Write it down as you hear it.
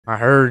I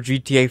heard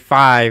GTA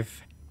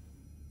 5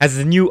 has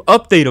a new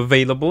update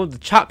available, the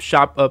Chop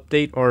Shop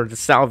update or the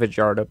Salvage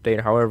Yard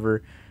update,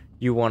 however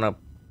you want to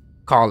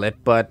call it.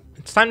 But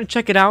it's time to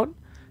check it out.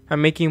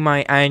 I'm making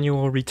my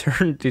annual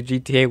return to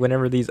GTA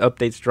whenever these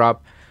updates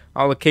drop.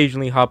 I'll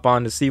occasionally hop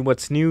on to see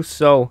what's new,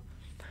 so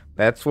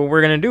that's what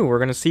we're going to do. We're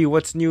going to see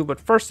what's new, but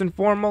first and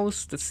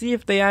foremost, to see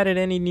if they added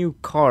any new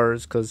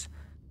cars, because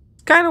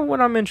it's kind of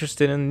what I'm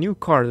interested in, new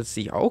cars. Let's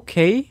see.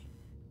 Okay.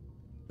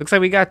 Looks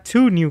like we got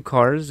two new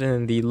cars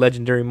in the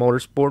Legendary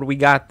Motorsport. We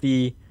got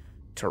the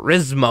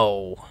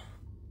Turismo.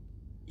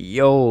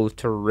 Yo,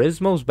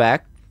 Turismo's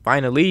back.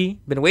 Finally.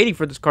 Been waiting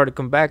for this car to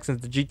come back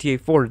since the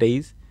GTA 4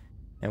 days.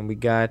 And we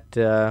got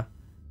the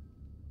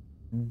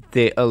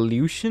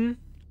Illusion?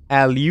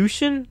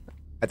 Allusion?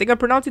 I think I'm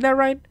pronouncing that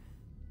right.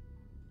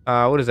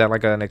 What is that?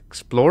 Like an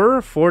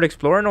Explorer? Ford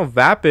Explorer? No,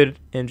 Vapid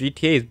in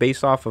GTA is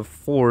based off of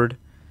Ford.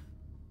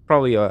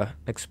 Probably a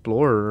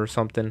Explorer or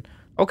something.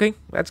 Okay,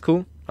 that's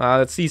cool.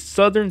 Let's see,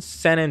 Southern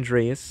San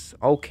Andreas.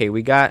 Okay,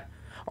 we got,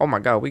 oh my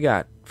god, we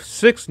got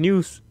six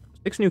new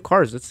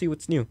cars. Let's see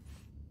what's new.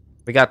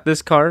 We got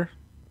this car.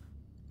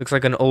 Looks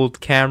like an old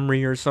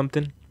Camry or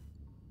something.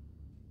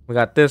 We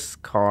got this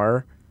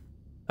car.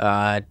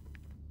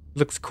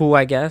 Looks cool,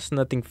 I guess.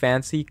 Nothing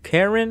fancy.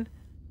 Karen.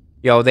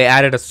 Yo, they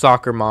added a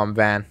soccer mom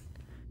van.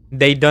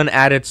 They done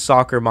added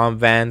soccer mom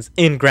vans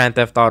in Grand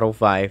Theft Auto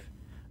 5.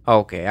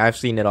 Okay, I've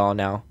seen it all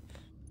now.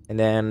 And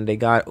then they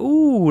got,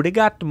 ooh, they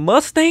got the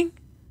Mustang.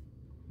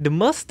 The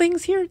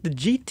Mustangs here, the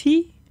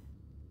GT.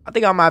 I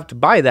think I'm gonna have to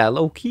buy that,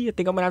 low key. I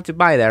think I'm gonna have to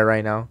buy that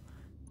right now.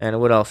 And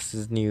what else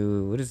is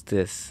new? What is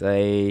this?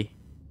 A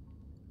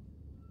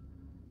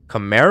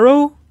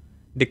Camaro,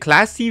 the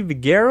Classy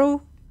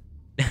Vigero.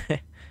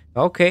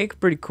 Okay,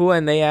 pretty cool.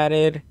 And they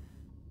added,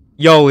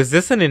 yo, is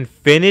this an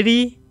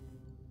Infinity?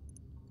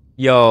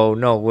 Yo,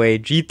 no way.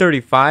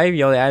 G35.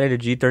 Yo, they added a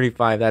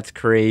G35. That's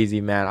crazy,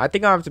 man. I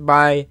think I have to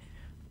buy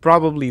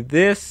probably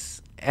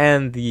this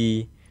and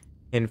the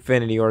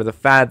Infinity or the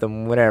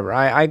Fathom, whatever.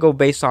 I go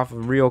based off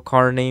of real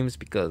car names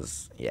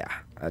because, yeah,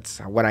 that's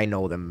what I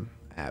know them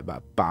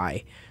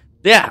by.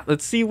 Yeah,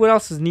 let's see what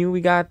else is new.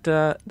 We got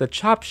the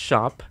Chop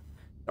Shop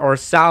or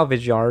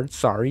Salvage Yard.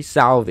 Sorry,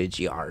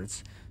 Salvage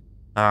Yards.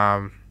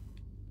 Oh,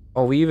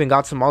 we even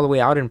got some all the way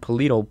out in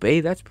Paleto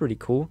Bay. That's pretty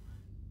cool.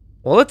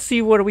 Well, let's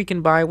see what we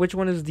can buy. Which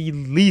one is the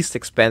least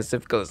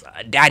expensive? Because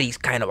Daddy's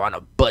kind of on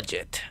a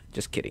budget.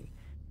 Just kidding.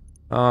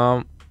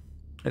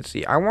 Let's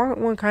see. I want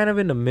one kind of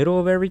in the middle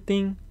of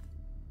everything.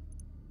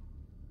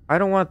 I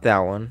don't want that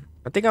one.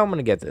 I think I'm going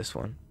to get this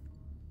one.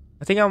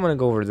 I think I'm going to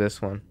go over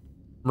this one.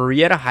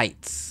 Marietta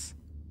Heights.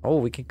 Oh,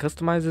 we can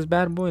customize this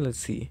bad boy. Let's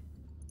see.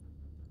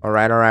 All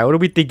right, all right. What are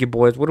we thinking,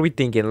 boys? What are we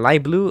thinking?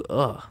 Light blue?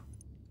 Ugh.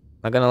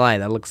 Not going to lie.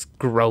 That looks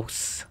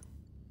gross.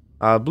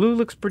 Blue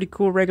looks pretty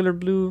cool. Regular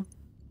blue.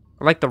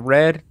 I like the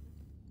red.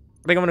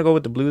 I think I'm going to go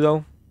with the blue,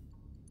 though.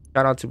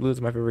 Shout out to blue.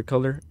 It's my favorite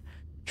color.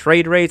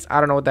 Trade rates.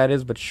 I don't know what that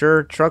is, but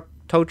sure.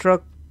 Tow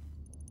truck.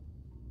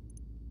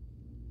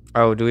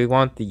 Oh, do we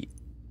want the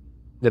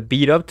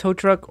beat up tow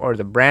truck or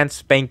the brand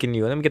spanking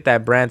new? Let me get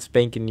that brand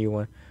spanking new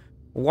one.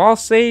 Wall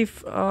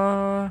safe.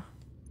 Sure,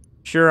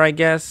 I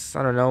guess.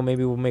 I don't know.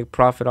 Maybe we'll make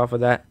profit off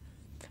of that.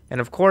 And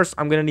of course,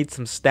 I'm gonna need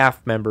some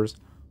staff members.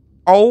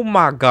 Oh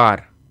my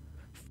god,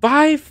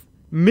 $5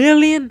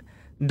 million?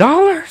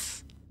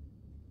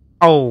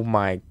 Oh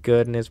my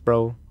goodness,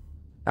 bro.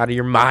 Out of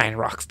your mind,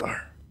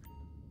 Rockstar.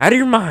 Out of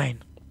your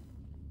mind.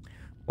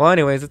 Well,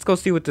 anyways, let's go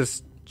see what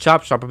this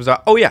Chop Shop is.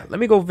 Oh yeah, let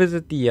me go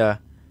visit the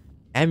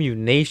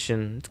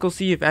Ammunition. Let's go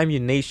see if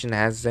Ammunition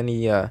has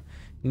any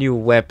new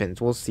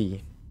weapons. We'll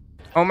see.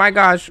 Oh my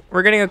gosh,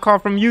 we're getting a call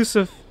from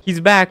Yusuf. He's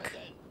back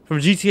from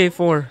GTA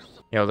 4.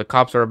 Yo, the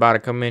cops are about to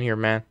come in here,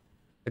 man.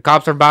 The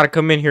cops are about to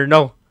come in here.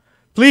 No,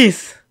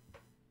 please.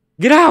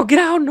 Get out, get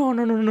out. No,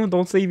 no, no, no,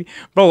 don't save me.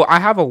 Bro, I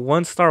have a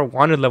 1-star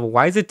wanted level.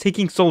 Why is it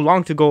taking so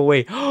long to go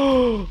away?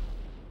 What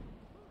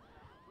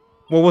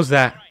was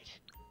that?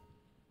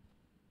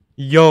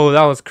 Yo,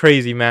 that was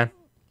crazy, man.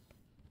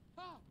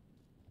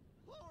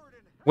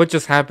 What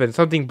just happened?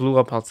 Something blew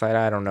up outside.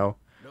 I don't know.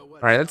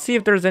 Alright, let's see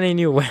if there's any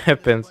new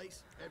weapons.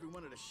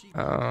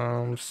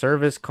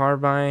 Service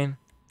carbine.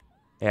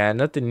 Yeah,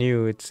 nothing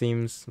new, it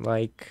seems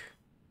like.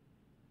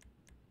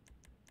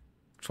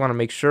 Just want to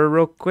make sure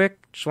real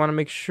quick. Just want to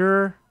make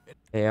sure.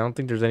 Yeah, I don't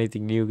think there's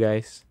anything new,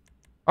 guys.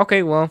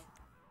 Okay, well.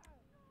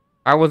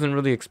 I wasn't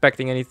really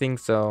expecting anything,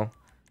 so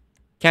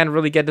can't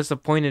really get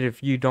disappointed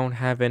if you don't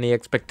have any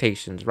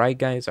expectations, right,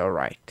 guys?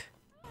 Alright.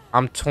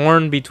 I'm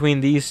torn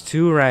between these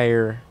two right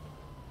here.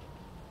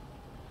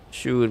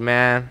 Shoot,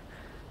 man.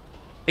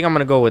 I think I'm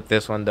gonna go with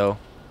this one, though.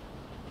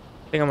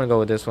 I think I'm gonna go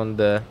with this one.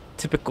 The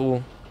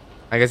typical,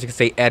 I guess you could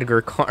say,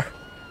 Edgar car.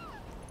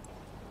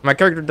 My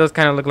character does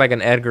kind of look like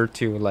an Edgar,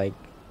 too. Like,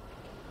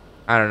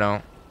 I don't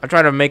know. I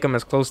try to make him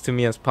as close to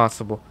me as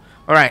possible.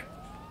 Alright.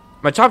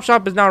 My Chop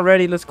Shop is now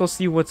ready. Let's go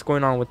see what's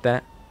going on with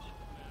that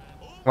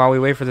while we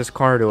wait for this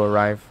car to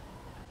arrive.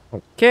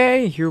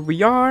 Okay, here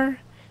we are.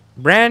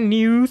 Brand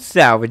new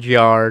salvage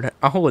yard.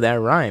 Oh, that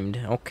rhymed.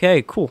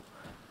 Okay, cool.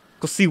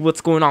 Go see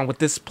what's going on with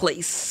this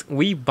place.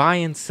 We buy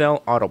and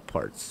sell auto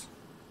parts.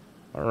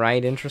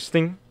 Alright,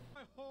 interesting.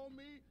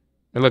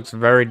 It looks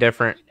very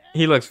different.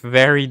 He looks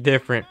very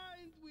different.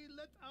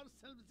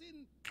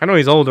 I know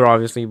he's older,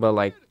 obviously, but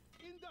like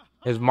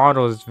his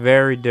model is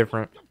very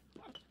different.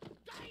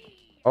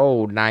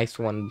 Oh, nice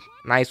one.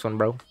 Nice one,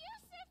 bro.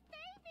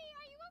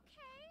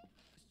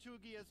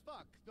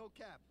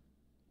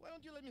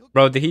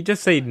 Bro, did he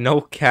just say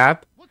no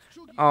cap?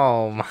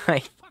 Oh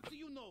my.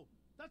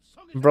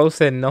 Bro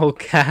said no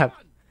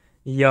cap.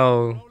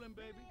 Yo.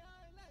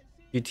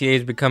 GTA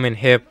is becoming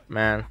hip,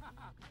 man.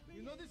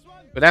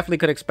 We definitely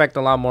could expect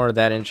a lot more of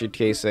that in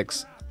GTA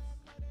 6.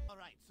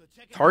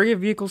 Target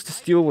vehicles to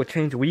steal will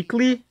change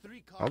weekly.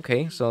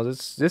 Okay, so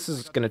this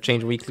is gonna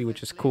change weekly,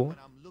 which is cool.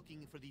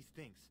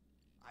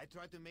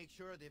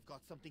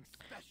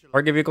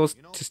 Target vehicles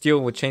to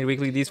steal will change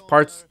weekly.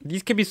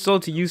 These can be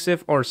sold to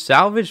Yusuf or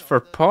salvaged for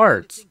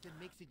parts.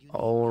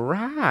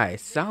 Alright,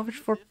 salvage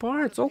for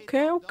parts.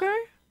 Okay, okay.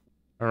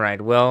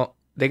 Alright, well,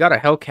 they got a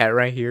Hellcat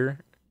right here.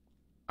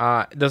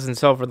 It doesn't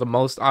sell for the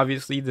most,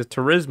 obviously. The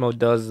Turismo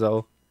does,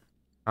 though.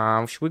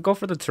 Should we go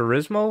for the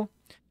Turismo?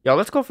 Yo,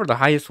 let's go for the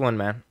highest one,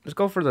 man. Let's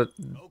go for the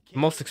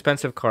most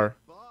expensive car.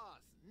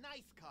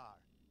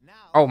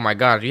 Oh my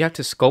god, you have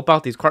to scope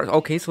out these cars.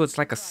 Okay, so it's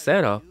like a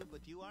setup.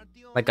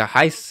 Like a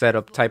heist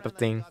setup type of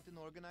thing.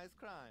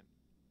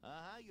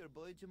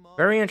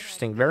 Very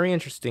interesting, very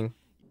interesting.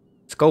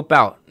 Scope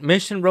out.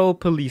 Mission Row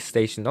Police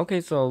Station.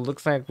 Okay, so it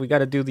looks like we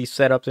gotta do these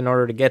setups in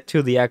order to get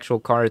to the actual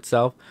car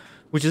itself.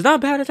 Which is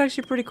not bad, it's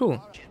actually pretty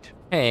cool.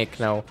 Heck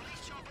no.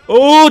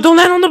 Oh, don't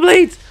land on the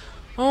blades!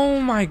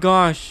 Oh my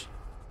gosh.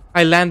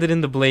 I landed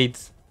in the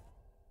blades.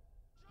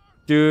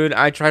 Dude,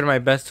 I tried my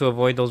best to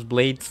avoid those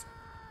blades.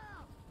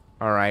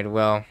 Alright,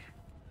 well.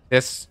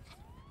 This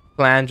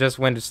plan just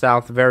went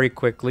south very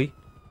quickly.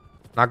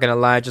 Not gonna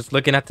lie, just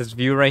looking at this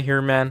view right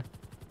here, man.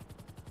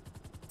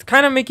 It's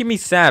kind of making me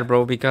sad,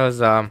 bro,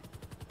 because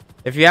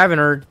if you haven't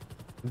heard,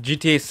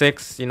 GTA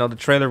 6, you know, the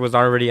trailer was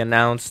already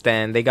announced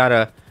and they got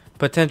a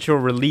potential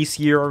release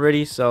year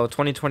already. So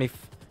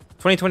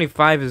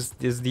 2025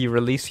 is the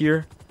release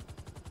year.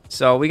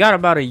 So we got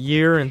about a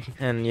year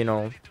and you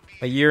know,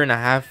 a year and a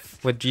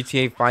half with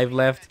GTA 5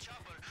 left.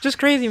 Just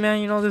crazy, man.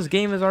 You know, this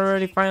game is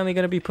already finally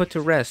gonna be put to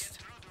rest.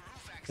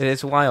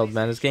 It's wild,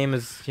 man. This game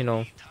is, you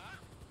know,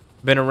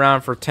 been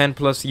around for 10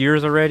 plus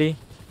years already.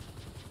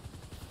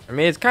 I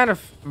mean, it's kind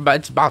of,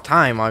 but it's about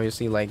time,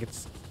 obviously. Like,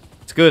 it's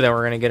good that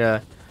we're gonna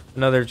get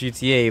another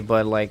GTA,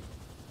 but like,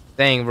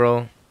 dang,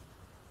 bro,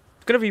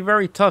 it's gonna be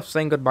very tough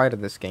saying goodbye to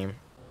this game.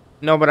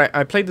 No, but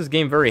I played this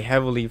game very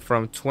heavily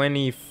from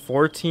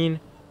 2014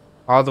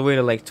 all the way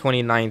to like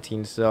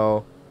 2019,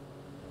 so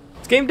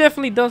this game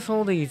definitely does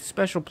hold a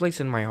special place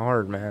in my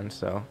heart, man.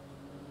 So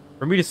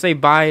for me to say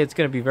bye, it's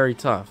gonna be very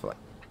tough. Like,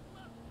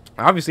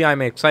 obviously,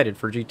 I'm excited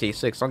for GTA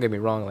 6. Don't get me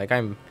wrong. Like,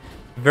 I'm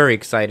very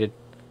excited.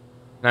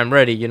 And I'm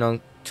ready, you know,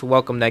 to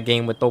welcome that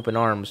game with open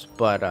arms.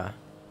 But, I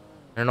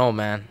don't know,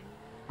 man.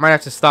 I might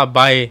have to stop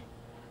by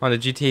on the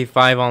GTA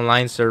 5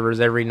 online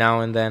servers every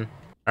now and then.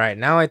 Alright,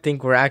 now I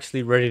think we're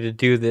actually ready to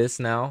do this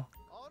now.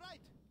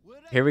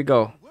 Here we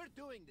go.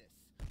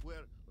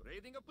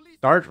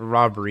 Start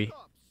robbery.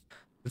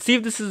 Let's see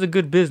if this is a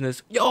good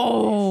business.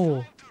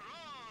 Yo!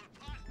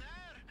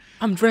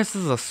 I'm dressed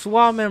as a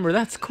SWAT member.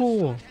 That's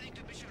cool.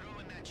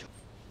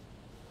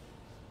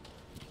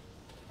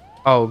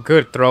 Oh,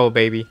 good throw,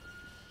 baby.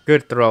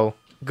 Good throw.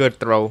 Good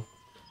throw.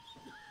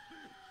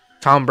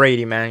 Tom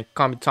Brady, man.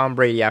 Call me Tom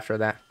Brady after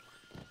that.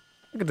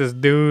 Look at this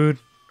dude.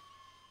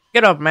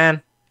 Get up,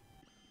 man.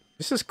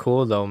 This is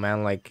cool, though,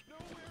 man. Like,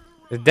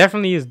 it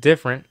definitely is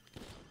different.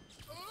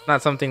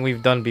 Not something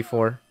we've done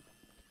before.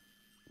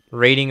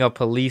 Raiding a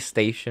police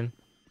station.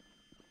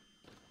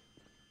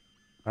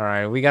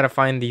 Alright, we gotta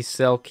find these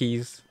cell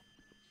keys.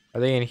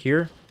 Are they in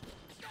here?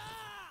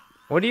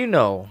 What do you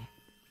know?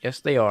 Yes,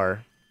 they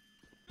are.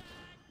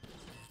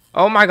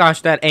 Oh my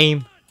gosh, that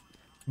aim.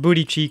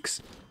 Booty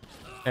cheeks.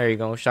 There you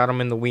go. Shot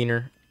him in the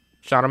wiener.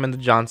 Shot him in the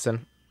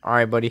Johnson.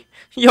 Alright, buddy.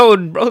 Yo,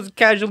 bro's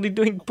casually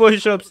doing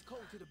push-ups.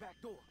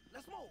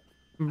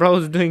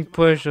 Bro's doing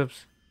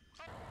push-ups.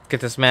 Get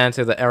this man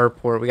to the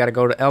airport. We gotta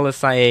go to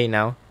LSIA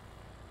now.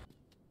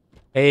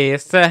 Hey,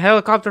 it's the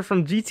helicopter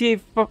from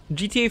GTA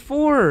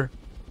 4.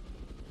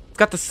 It's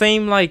got the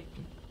same, like,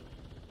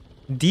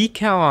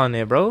 decal on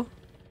it, bro.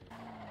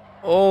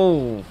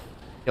 Oh.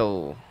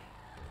 Yo.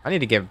 I need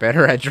to get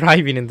better at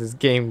driving in this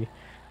game.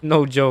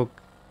 No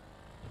joke.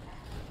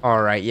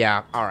 Alright,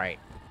 yeah, alright.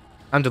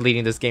 I'm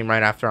deleting this game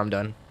right after I'm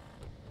done.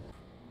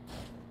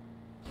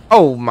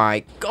 Oh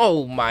my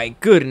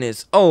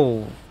goodness.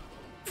 Oh,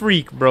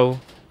 freak, bro.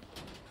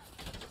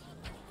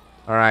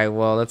 Alright,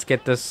 well, let's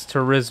get this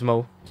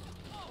Turismo.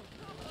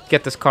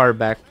 Get this car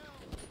back.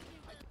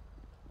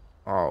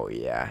 Oh,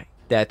 yeah.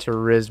 That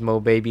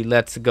Turismo, baby.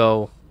 Let's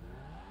go.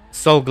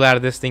 So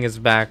glad this thing is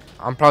back.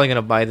 I'm probably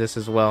gonna buy this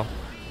as well.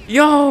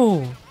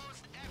 Yo!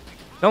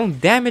 Don't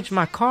damage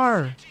my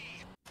car.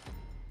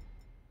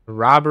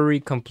 Robbery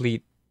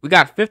complete. We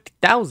got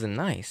 50,000.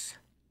 Nice.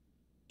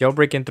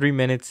 Jailbreak in 3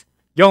 minutes.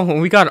 Yo,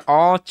 we got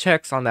all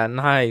checks on that.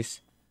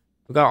 Nice.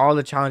 We got all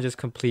the challenges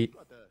complete.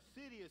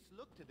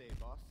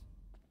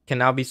 Can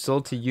now be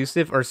sold to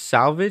Yusuf or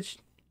salvaged.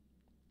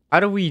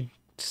 How do we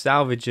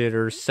salvage it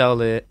or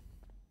sell it?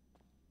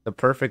 The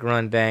perfect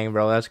run. Dang,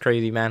 bro. That's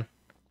crazy, man.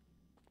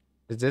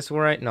 Is this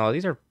where I... No,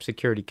 these are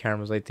security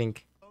cameras, I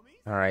think.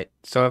 Alright.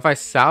 So if I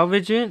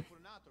salvage it,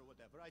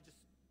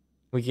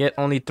 we get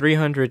only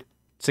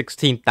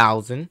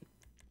 316,000.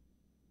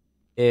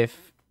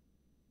 If...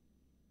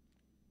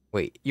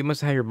 Wait, you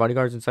must have your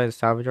bodyguards inside the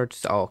salvage yard.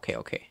 Oh, okay,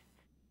 okay.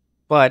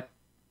 But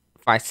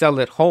if I sell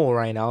it whole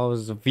right now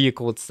as a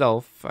vehicle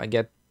itself, I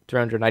get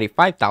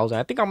 395,000.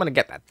 I think I'm gonna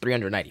get that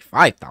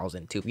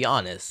 395,000, to be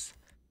honest.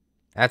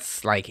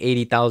 That's like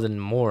 80,000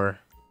 more.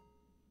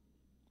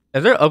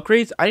 Is there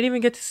upgrades? I didn't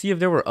even get to see if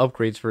there were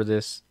upgrades for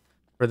this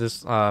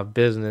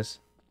business.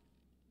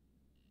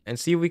 And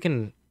see if we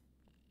can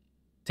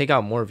take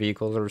out more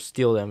vehicles or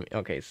steal them.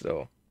 Okay,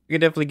 so we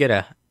can definitely get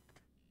a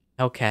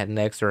Hellcat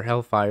next or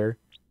Hellfire.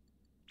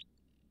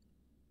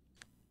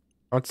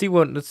 Let's see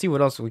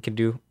what else we can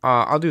do.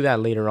 I'll do that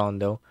later on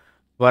though.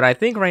 But I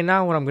think right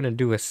now what I'm gonna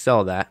do is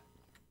sell that.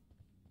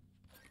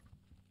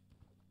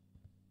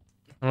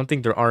 I don't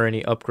think there are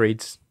any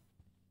upgrades.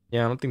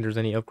 Yeah, I don't think there's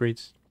any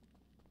upgrades.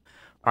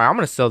 Alright, I'm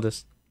gonna sell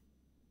this.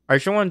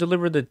 Alright, you want to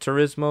deliver the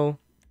Turismo?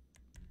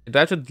 Do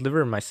I have to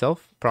deliver it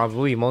myself?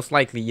 Probably, most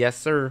likely, yes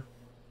sir.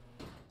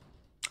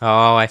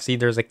 Oh, I see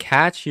there's a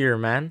catch here,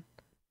 man.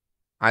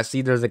 I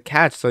see there's a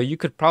catch, so you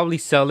could probably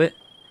sell it.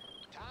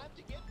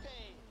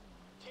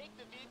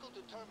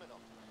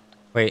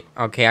 Wait,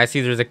 okay, I see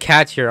there's a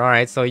catch here.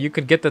 Alright, so you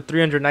could get the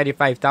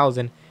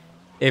 395,000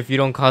 if you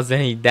don't cause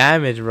any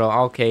damage, bro.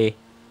 Okay,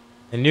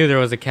 I knew there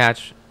was a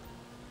catch.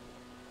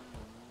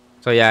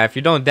 So yeah, if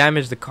you don't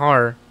damage the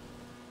car,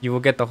 you will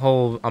get the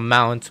whole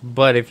amount.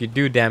 But if you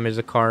do damage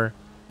the car,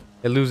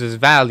 it loses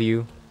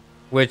value.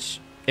 Which,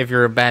 if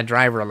you're a bad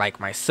driver like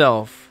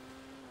myself,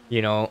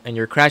 you know, and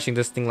you're crashing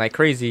this thing like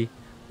crazy,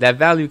 that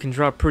value can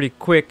drop pretty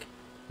quick.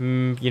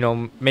 You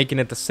know, making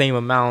it the same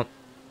amount,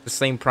 the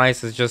same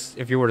price as just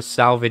if you were to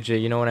salvage it,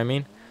 you know what I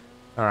mean?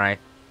 Alright.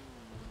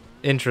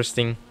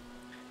 Interesting.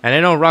 And I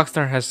know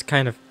Rockstar has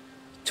kind of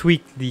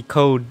tweaked the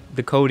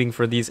coding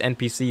for these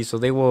NPCs, so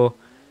they will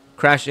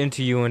crash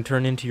into you and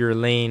turn into your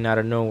lane out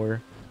of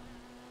nowhere.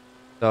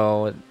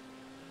 So,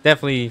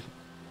 definitely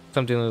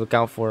something to look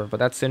out for, but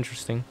that's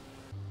interesting.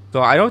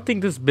 So, I don't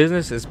think this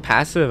business is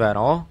passive at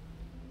all.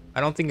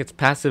 I don't think it's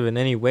passive in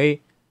any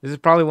way. This is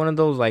probably one of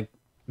those, like,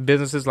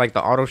 businesses like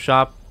the auto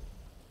shop.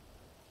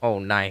 Oh,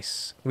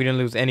 nice. We didn't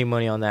lose any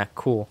money on that.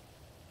 Cool.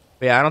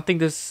 But yeah, I don't think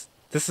this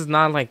is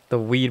not like the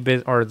weed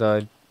biz or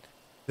the...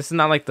 This is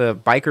not like the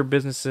biker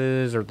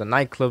businesses or the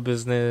nightclub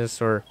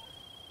business or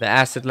the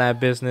acid lab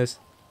business.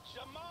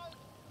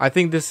 I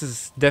think this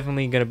is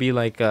definitely going to be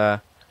like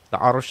the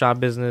auto shop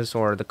business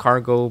or the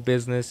cargo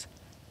business.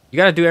 You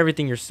got to do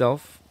everything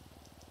yourself,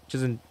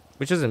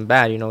 which isn't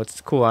bad, you know. It's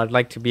cool. I'd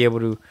like to be able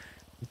to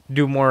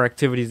do more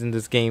activities in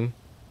this game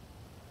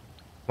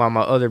while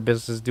my other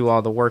businesses do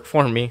all the work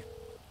for me.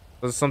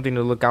 So it's something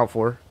to look out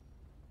for.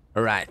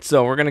 Alright,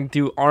 so we're going to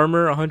do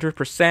armor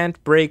 100%,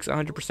 brakes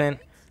 100%.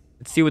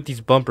 Let's see what these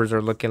bumpers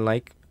are looking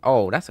like.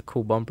 Oh, that's a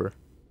cool bumper.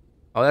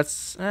 Oh,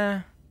 that's...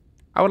 I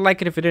would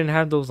like it if it didn't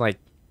have those, like,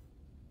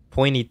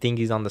 pointy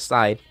thingies on the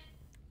side.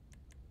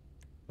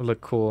 It would look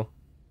cool.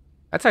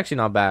 That's actually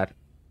not bad.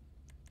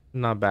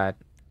 Not bad.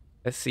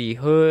 Let's see.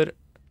 Hood.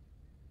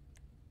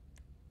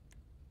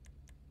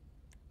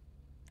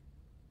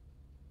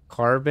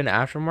 Carbon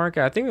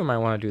aftermarket. I think we might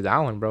want to do that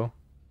one, bro.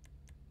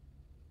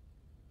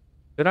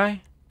 Did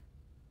I?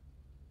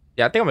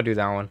 Yeah, I think I'm going to do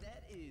that one.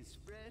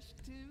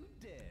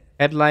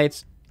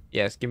 Headlights.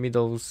 Yes, give me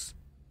those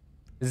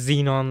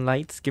xenon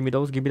lights. Give me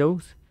those. Give me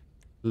those.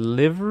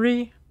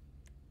 Livery.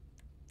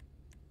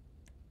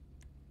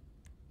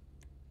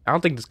 I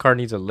don't think this car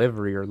needs a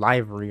livery or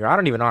livery. Or I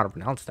don't even know how to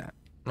pronounce that.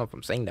 I don't know if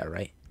I'm saying that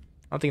right.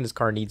 I don't think this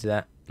car needs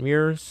that.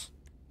 Mirrors.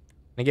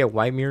 Can I get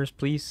white mirrors,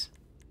 please?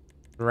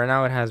 Right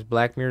now it has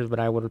black mirrors, but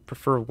I would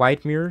prefer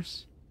white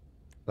mirrors.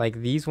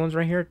 Like these ones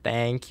right here.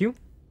 Thank you.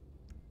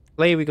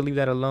 Play, we can leave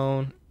that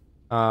alone.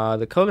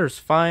 The color is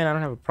fine. I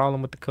don't have a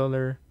problem with the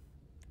color.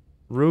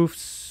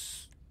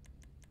 Roofs.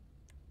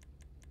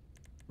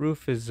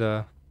 Roof is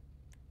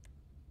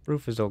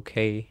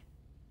okay.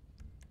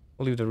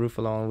 We'll leave the roof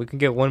alone. We can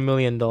get $1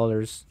 million.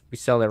 We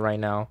sell it right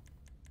now.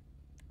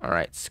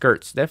 Alright,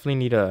 skirts. Definitely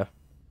need a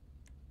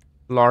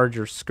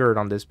larger skirt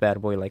on this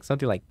bad boy. Like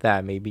something like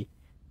that, maybe.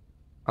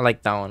 I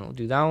like that one. We'll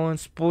do that one.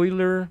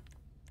 Spoiler.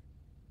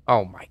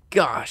 Oh my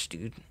gosh,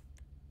 dude.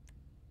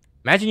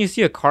 Imagine you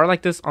see a car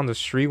like this on the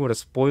street with a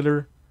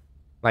spoiler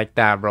like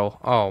that, bro.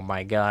 Oh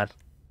my god.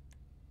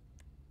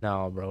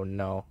 No, bro,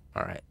 no.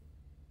 Alright.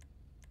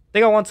 I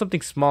think I want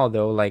something small,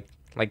 though. Like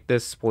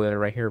this spoiler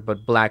right here,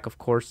 but black, of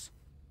course.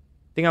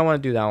 I think I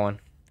want to do that one.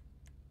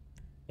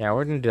 Yeah,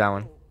 we're going to do that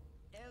one.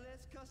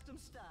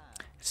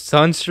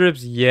 Sun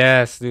strips?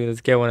 Yes, dude.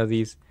 Let's get one of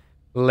these.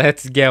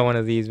 Let's get one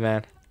of these,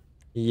 man.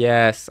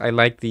 Yes, I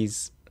like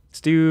these.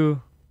 Let's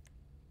do...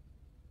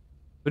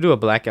 We'll do a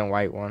black and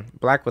white one.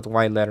 Black with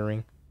white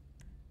lettering.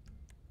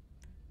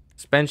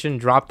 Suspension,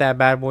 drop that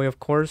bad boy, of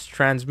course.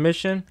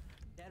 Transmission.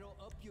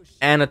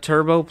 And a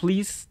turbo,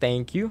 please.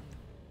 Thank you.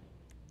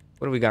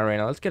 What do we got right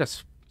now? Let's get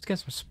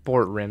some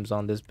sport rims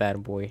on this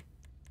bad boy.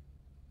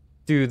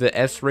 Do the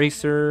S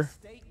Racer.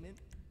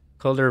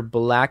 Color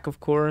black, of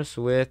course,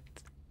 with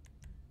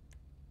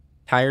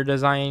tire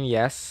design,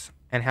 yes.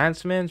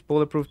 Enhancements,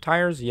 bulletproof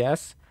tires,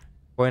 yes.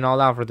 Going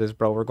all out for this,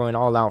 bro. We're going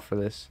all out for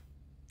this.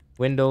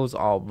 Windows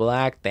all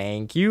black,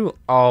 thank you.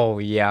 Oh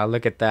yeah,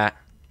 look at that.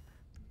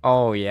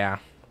 Oh yeah.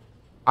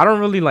 I don't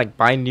really like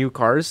buy new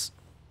cars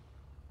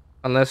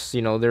unless,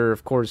 you know, there are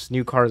of course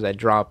new cars that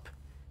drop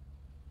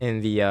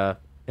in the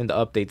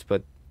updates,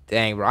 but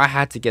dang, bro, I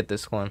had to get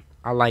this one.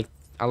 I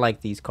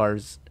like these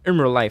cars in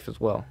real life as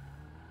well.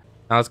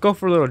 Now let's go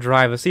for a little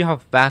drive. Let's see how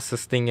fast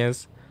this thing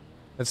is.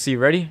 Let's see,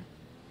 ready?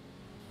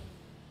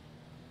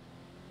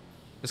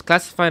 It's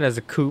classified as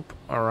a coupe,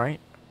 alright.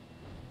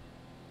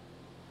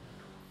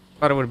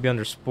 Thought it would be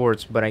under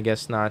sports, but I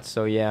guess not,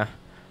 so yeah.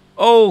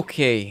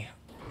 Okay.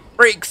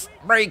 Brakes!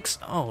 Brakes!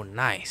 Oh,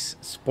 nice.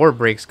 Sport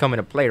brakes come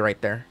into play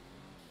right there.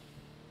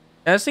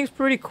 Yeah, this thing's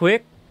pretty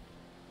quick.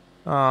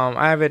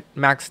 I have it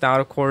maxed out,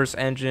 of course.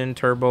 Engine,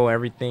 turbo,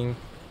 everything.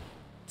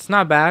 It's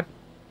not bad.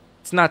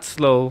 It's not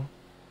slow.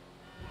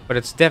 But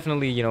it's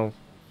definitely, you know,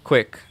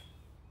 quick.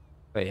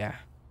 But yeah.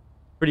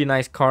 Pretty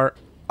nice car.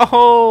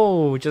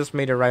 Oh! Just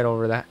made it right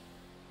over that.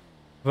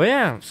 But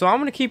yeah, so I'm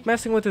going to keep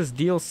messing with this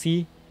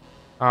DLC.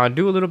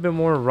 Do a little bit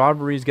more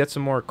robberies, get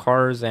some more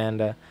cars,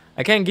 and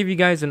I can't give you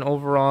guys an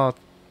overall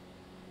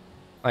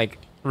like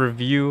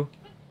review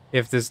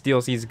if this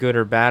DLC is good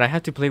or bad. I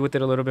had to play with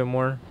it a little bit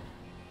more.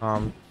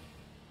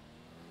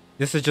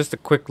 This is just a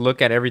quick look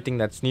at everything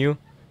that's new.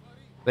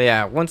 But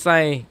yeah, once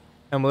I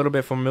am a little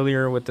bit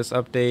familiar with this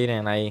update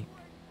and I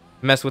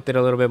mess with it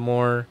a little bit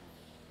more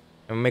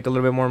and make a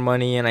little bit more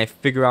money, and I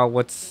figure out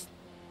what's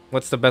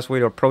the best way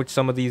to approach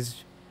some of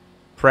these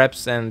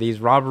preps and these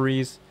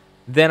robberies,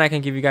 then I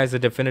can give you guys a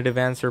definitive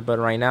answer. But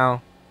right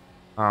now,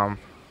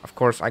 of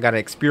course, I gotta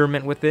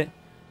experiment with it.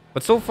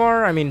 But so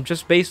far, I mean,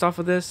 just based off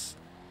of this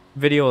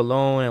video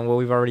alone and what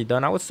we've already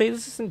done, I would say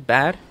this isn't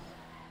bad.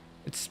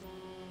 It's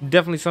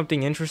definitely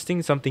something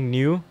interesting, something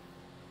new.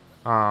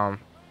 And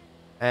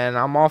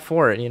I'm all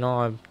for it, you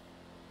know.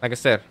 Like I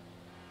said,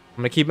 I'm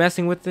gonna keep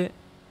messing with it,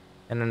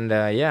 and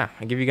then yeah,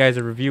 I'll give you guys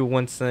a review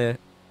once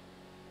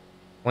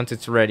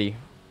it's ready.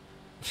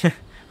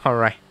 All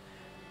right,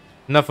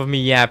 enough of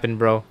me yapping,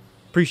 bro.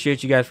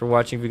 Appreciate you guys for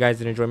watching. If you guys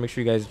did enjoy, make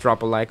sure you guys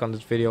drop a like on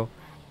this video.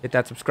 Hit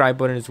that subscribe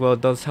button as well.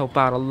 It does help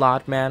out a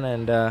lot, man.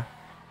 And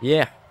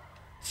yeah,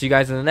 see you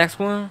guys in the next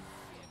one.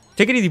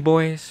 Take it easy,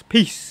 boys.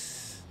 Peace.